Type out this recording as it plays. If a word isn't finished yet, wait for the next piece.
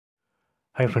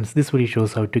Hi friends, this video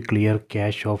shows how to clear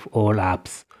cache of all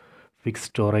apps, fix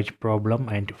storage problem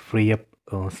and free up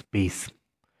space.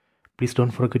 Please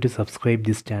don't forget to subscribe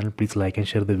this channel. Please like and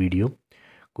share the video.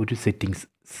 Go to settings,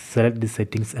 select the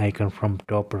settings icon from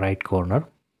top right corner.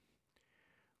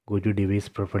 Go to device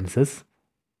preferences.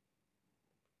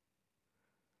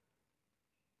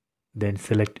 Then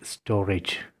select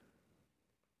storage.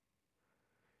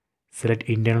 Select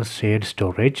internal shared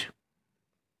storage.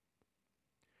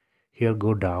 Here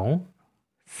go down.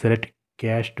 Select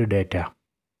cached data.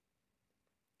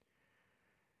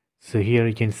 So here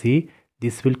you can see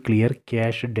this will clear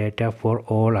cache data for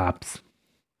all apps.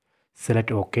 Select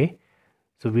OK.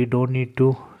 So we don't need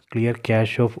to clear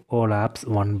cache of all apps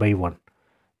one by one.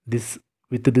 This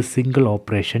with this single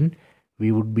operation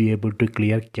we would be able to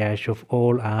clear cache of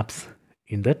all apps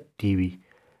in the TV.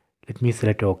 Let me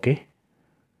select OK.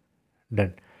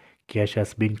 Done. Cache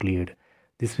has been cleared.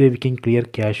 This way we can clear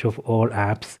cache of all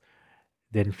apps,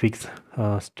 then fix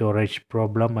storage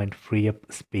problem and free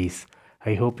up space.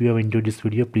 I hope you have enjoyed this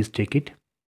video. Please check it.